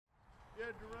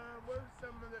Duron, what are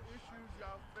some of the issues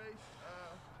y'all face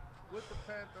with the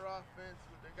Panther offense?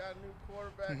 They got a new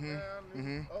quarterback now,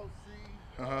 new OC.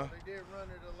 They did run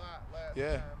it a lot last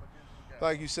Yeah. time against you guys.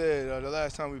 Like you said, the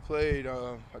last time we played,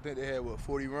 I think they had,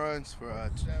 40 runs for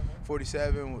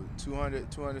 47 with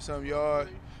 200 some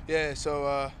yards. Yeah,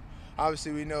 so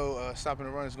obviously we know stopping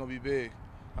the run is going to be big.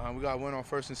 We got to win on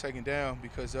first and second down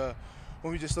because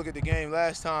when we just look at the game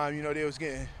last time, they was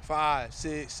getting 5,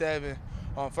 6, 7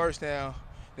 on first down,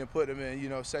 then put them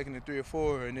in, second and 3 or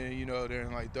 4, and then, they're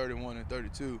in like 31 and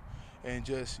 32. And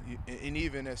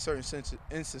even at certain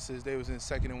instances, they was in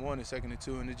second and 1 and second and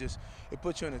 2, and it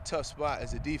puts you in a tough spot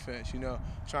as a defense,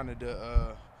 trying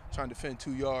to defend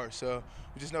 2 yards. So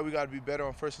we just know we got to be better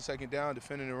on first and second down,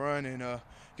 defending the run, and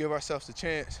give ourselves a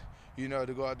chance, to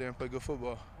go out there and play good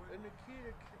football. And the key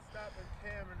to stopping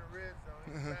Cam in the red zone,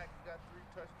 he's back, he got 3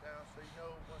 touchdowns, so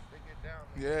once they get down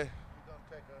there, you're going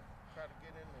to try to get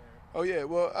in there. Oh, yeah.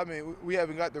 Well, I mean, we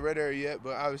haven't got the red area yet,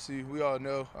 but obviously we all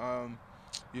know,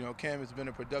 Cam has been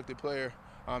a productive player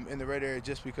in the red area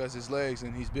just because his legs,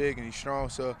 and he's big and he's strong.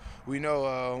 So we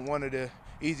know one of the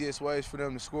easiest ways for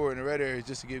them to score in the red area is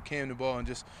just to give Cam the ball and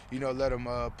just, let him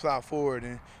plow forward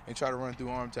and try to run through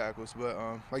arm tackles. But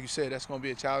like you said, that's going to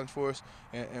be a challenge for us,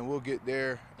 and we'll get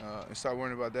there and start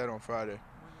worrying about that on Friday.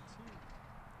 When the team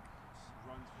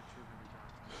runs for 200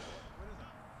 yards, what does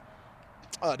that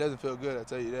feel? Oh, it doesn't feel good, I'll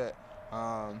tell you that.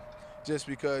 Just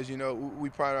because, we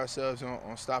pride ourselves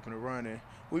on stopping the run, and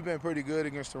we've been pretty good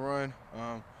against the run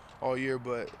all year.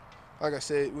 But like I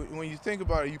said, when you think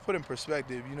about it, you put in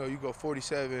perspective, you go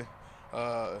 47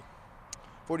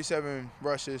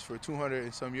 rushes for 200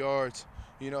 and some yards,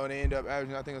 and they end up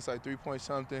averaging, I think it's like 3 point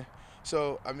something.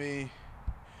 So, I mean,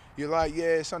 you're like,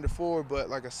 yeah, it's under 4, but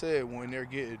like I said, when they're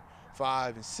getting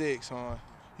 5 and 6 on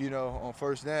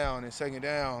first down and second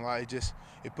down,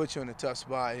 it puts you in a tough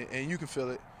spot, and you can feel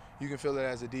it. You can feel it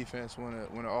as a defense when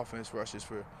an offense rushes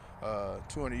for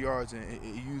 200 yards, and it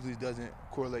usually doesn't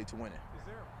correlate to winning. Is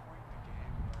there a point in the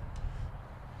game where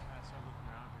you kind of start looking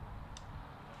around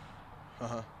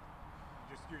and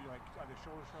you're like either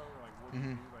shoulder shrug or like what do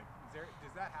you do? Like,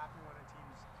 does that happen when a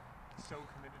team's so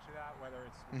committed to that, whether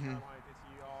it's what Carolina did to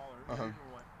you all or even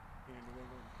what New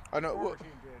England I know. Well,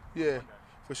 team did? Yeah,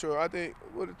 for sure. I think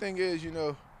the thing is, you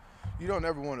don't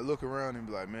ever want to look around and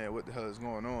be like, man, what the hell is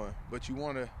going on? But you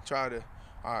want to try to,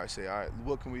 all right,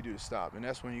 what can we do to stop? And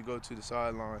that's when you go to the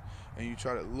sideline and you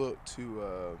try to look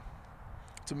to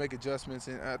make adjustments.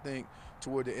 And I think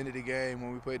toward the end of the game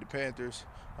when we played the Panthers,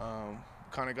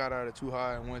 kind of got out of too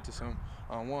high and went to some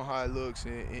one high looks,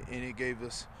 and it gave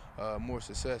us more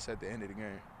success at the end of the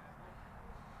game.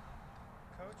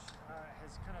 Coach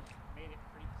has kind of made it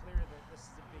pretty clear that this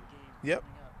is a big game Yep.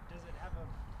 coming up. Does it have a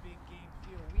big game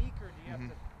feel weak, or do you have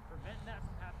to prevent that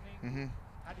from happening?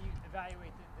 How do you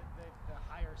evaluate the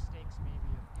higher stakes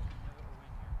maybe of a win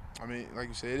here? I mean, like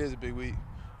you said, it is a big week,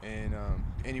 and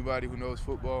anybody who knows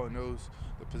football and knows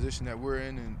the position that we're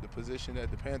in and the position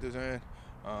that the Panthers are in,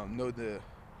 know the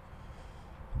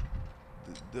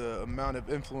amount of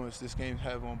influence this game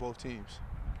have on both teams.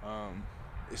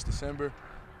 It's December.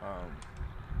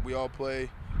 We all play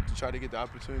to try to get the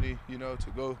opportunity,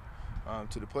 to go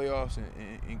to the playoffs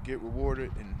and get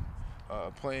rewarded and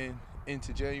playing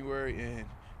into January. And,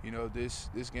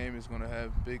 this game is going to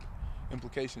have big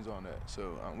implications on that.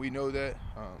 So we know that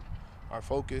our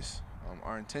focus,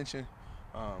 our intention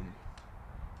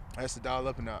has to dial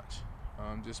up a notch,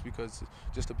 just because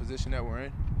just the position that we're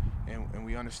in, and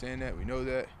we understand that, we know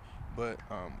that, but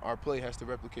our play has to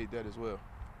replicate that as well.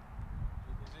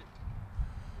 Is it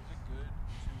good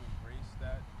to embrace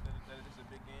that it is a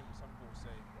big game? But some people will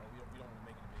say, we don't want to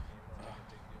make it a big game, we don't make it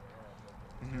a big deal at all. But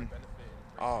is there a benefit in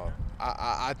embracing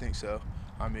that? I think so.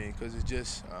 I mean, because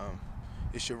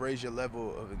it should raise your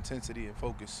level of intensity and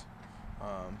focus,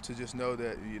 to just know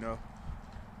that,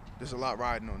 there's a lot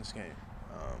riding on this game.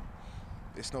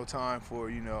 It's no time for,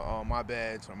 all my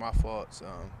bads or my faults.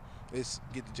 It's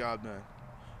get the job done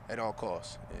at all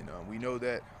costs. And we know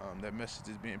that that message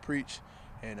is being preached,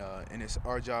 and it's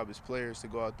our job as players to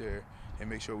go out there and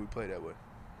make sure we play that way.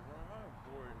 How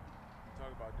important, you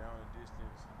talk about down and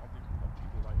distance, I think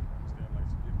people understand the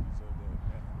significance of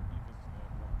that from a defensive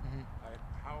standpoint.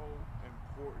 How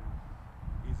important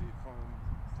is it from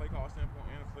a play call standpoint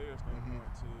and a player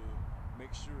standpoint to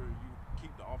make sure you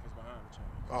keep the offense behind the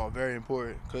chains? Oh, very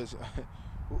important, because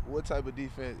what type of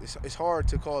defense? It's hard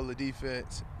to call a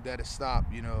defense that has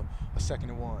stopped, a 2nd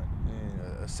and 1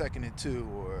 and a 2nd and 2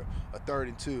 or a 3rd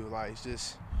and 2. Like,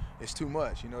 it's too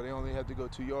much. They only have to go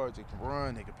 2 yards. They can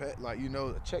run. They can pass.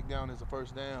 A check down is a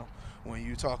first down when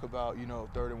you talk about,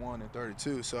 3rd and 1 and 3rd and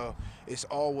 2. So it's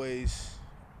always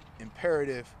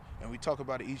imperative, and we talk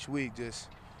about it each week, just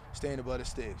staying above the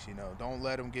sticks, you know. Don't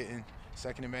let them get in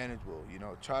second and manageable, you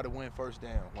know. Try to win first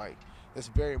down. Like, that's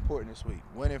very important this week.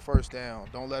 Winning first down.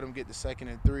 Don't let them get to 2nd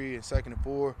and 3 and 2nd and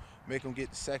 4. Make them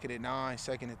get to 2nd and 9,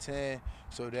 2nd and 10,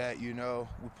 so that, you know,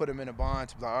 we put them in a bind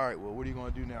to be like, all right, well, what are you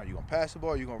going to do now? You going to pass the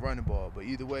ball or you going to run the ball? But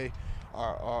either way,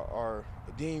 our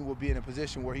dean will be in a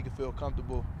position where he can feel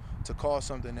comfortable to call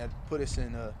something that put us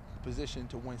in a position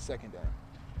to win second down.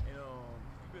 And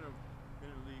you've been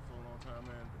in the league for a long time,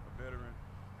 man, a veteran.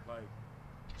 Like,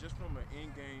 just from an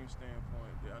in-game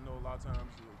standpoint, I know a lot of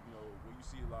times, you know, when you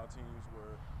see a lot of teams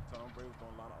where Tom Brady's doing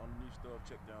a lot of underneath stuff,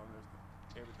 check down,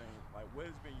 everything. Like, what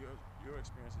has been your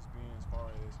experience has been as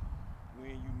far as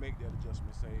when you make that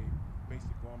adjustment, say,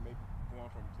 basically going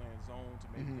from playing zone to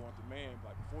maybe going to man,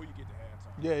 like before you get to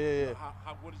halftime? Yeah.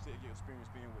 What is your experience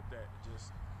been with that?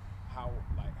 Just how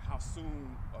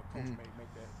soon a coach may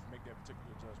make that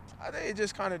particular adjustment? I think it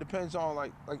just kind of depends on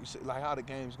like you said, like how the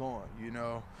game's going. You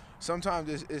know,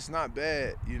 sometimes it's not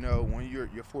bad. You know, when you're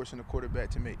forcing the quarterback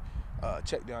to make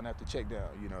check down after check down.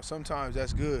 You know, sometimes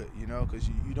that's good. You know, because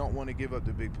you don't want to give up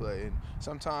the big play. And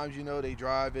sometimes, you know, they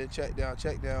drive in check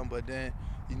down, but then,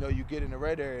 you know, you get in the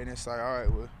red area and it's like, all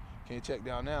right, well, can you check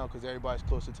down now because everybody's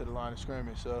closer to the line of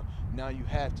scrimmage. So now you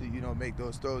have to, you know, make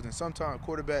those throws. And sometimes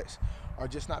quarterbacks are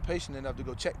just not patient enough to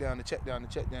go check down.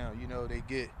 You know, they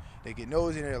get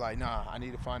nosy and they're like, nah, I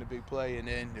need to find a big play. And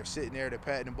then they're sitting there, they're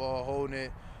patting the ball, holding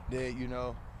it. Then, you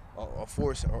know, a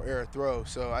force or error throw.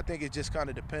 So I think it just kind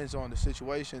of depends on the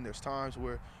situation. There's times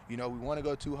where, you know, we want to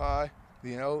go too high,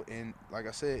 you know, and like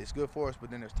I said, it's good for us. But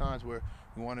then there's times where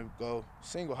we want to go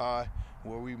single high,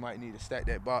 where we might need to stack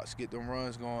that box, get them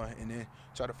runs going, and then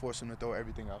try to force them to throw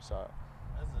everything outside.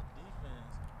 As a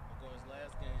defense, of course,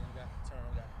 last game you got the turn,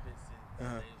 got the Davidson,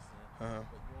 but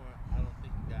I don't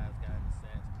think you guys got any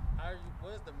sacks.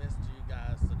 What is the message to you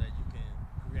guys so that you can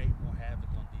create more havoc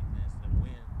on defense and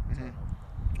win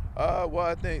turnovers? Well,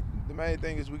 I think the main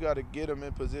thing is we got to get them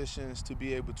in positions to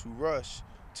be able to rush,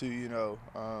 to, you know,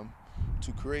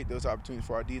 to create those opportunities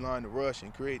for our D-line to rush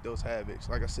and create those havocs.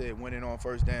 Like I said, winning on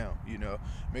first down, you know,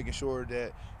 making sure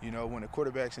that, you know, when the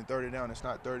quarterback's in 3rd down, it's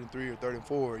not 3rd and 3 or 3rd and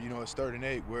 4, you know, it's 3rd and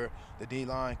 8, where the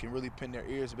D-line can really pin their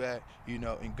ears back, you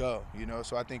know, and go, you know.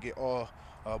 So I think it all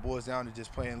boils down to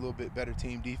just playing a little bit better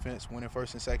team defense, winning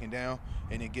 1st and 2nd down,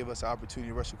 and then give us an opportunity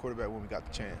to rush the quarterback when we got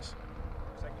the chance.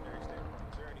 Secondary standpoint,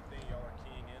 is there anything y'all are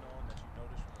keying in on that you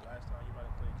noticed from the last time you might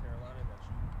have played Carolina that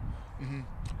you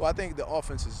Well, I think the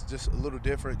offense is just a little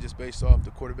different just based off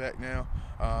the quarterback now,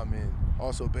 and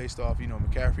also based off, you know,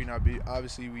 McCaffrey not be –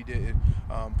 obviously we didn't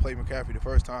play McCaffrey the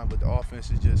first time, but the offense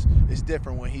is just – it's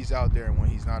different when he's out there and when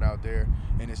he's not out there,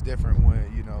 and it's different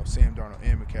when, you know, Sam Darnold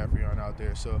and McCaffrey aren't out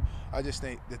there. So I just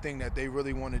think the thing that they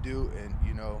really want to do, and,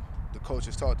 you know, the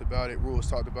coaches talked about it, Rules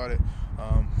talked about it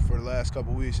for the last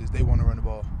couple of weeks, is they want to run the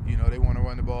ball. You know, they want to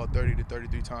run the ball 30 to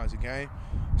 33 times a game.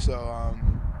 So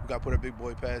we got to put our big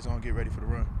boy pads on, get ready for the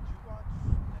run. Did you watch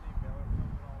any Baylor film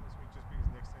at all this week just because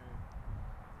Nick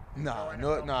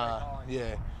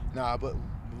said but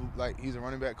like, he's a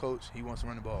running back coach. He wants to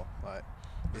run the ball. Like,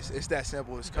 it's that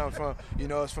simple. It's come from, you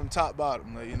know, it's from top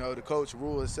bottom. Like, you know, the coach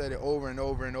Rule has said it over and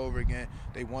over and over again.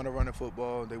 They want to run the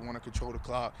football. They want to control the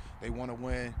clock. They want to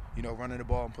win, you know, running the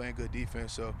ball and playing good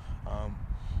defense. So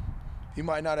he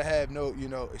might not have had no, you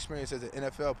know, experience as an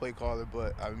NFL play caller,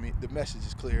 but, I mean, the message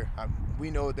is clear.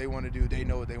 We know what they want to do. They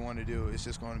know what they want to do. It's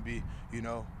just going to be, you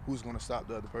know, who's going to stop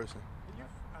the other person.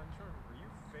 I'm sure you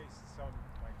faced some,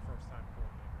 like, first-time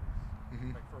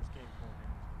coordinators, like first game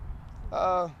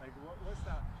coordinators. Like, what's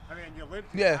that? I mean, you lived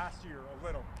through last year a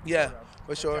little. Yeah,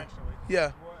 for sure.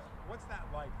 Yeah. What's that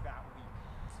like that week?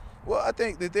 Well, I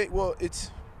think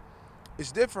it's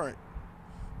different.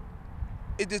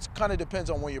 It just kind of depends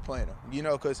on when you're playing him, you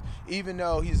know, because even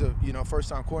though he's a, you know,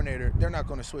 first-time coordinator, they're not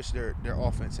going to switch their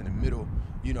offense in the middle,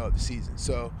 you know, of the season.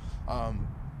 So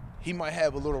he might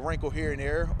have a little wrinkle here and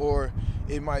there, or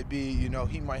it might be, you know,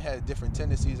 he might have different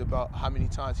tendencies about how many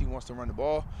times he wants to run the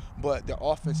ball, but the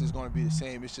offense is going to be the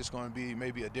same. It's just going to be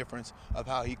maybe a difference of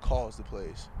how he calls the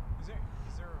plays. Is there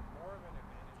more of an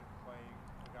advantage of playing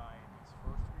a guy in his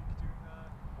first week doing that,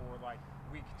 or like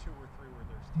week 2 or 3 where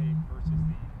there's tape versus the,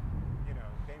 you know,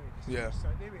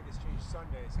 they made this change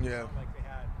Sunday, so it's not like they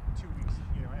had 2 weeks,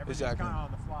 you know, everything's kind of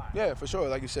on the fly. Yeah, for sure.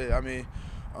 Like you said, I mean,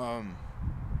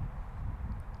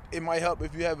 it might help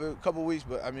if you have a couple weeks,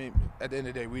 but, I mean, at the end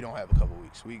of the day, we don't have a couple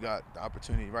weeks. We got the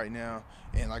opportunity right now,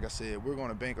 and like I said, we're going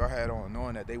to bank our hat on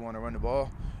knowing that they want to run the ball,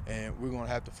 and we're going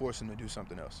to have to force them to do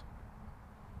something else.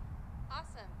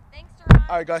 Awesome. Thanks, Duron.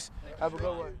 All right, guys. Have a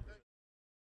good one.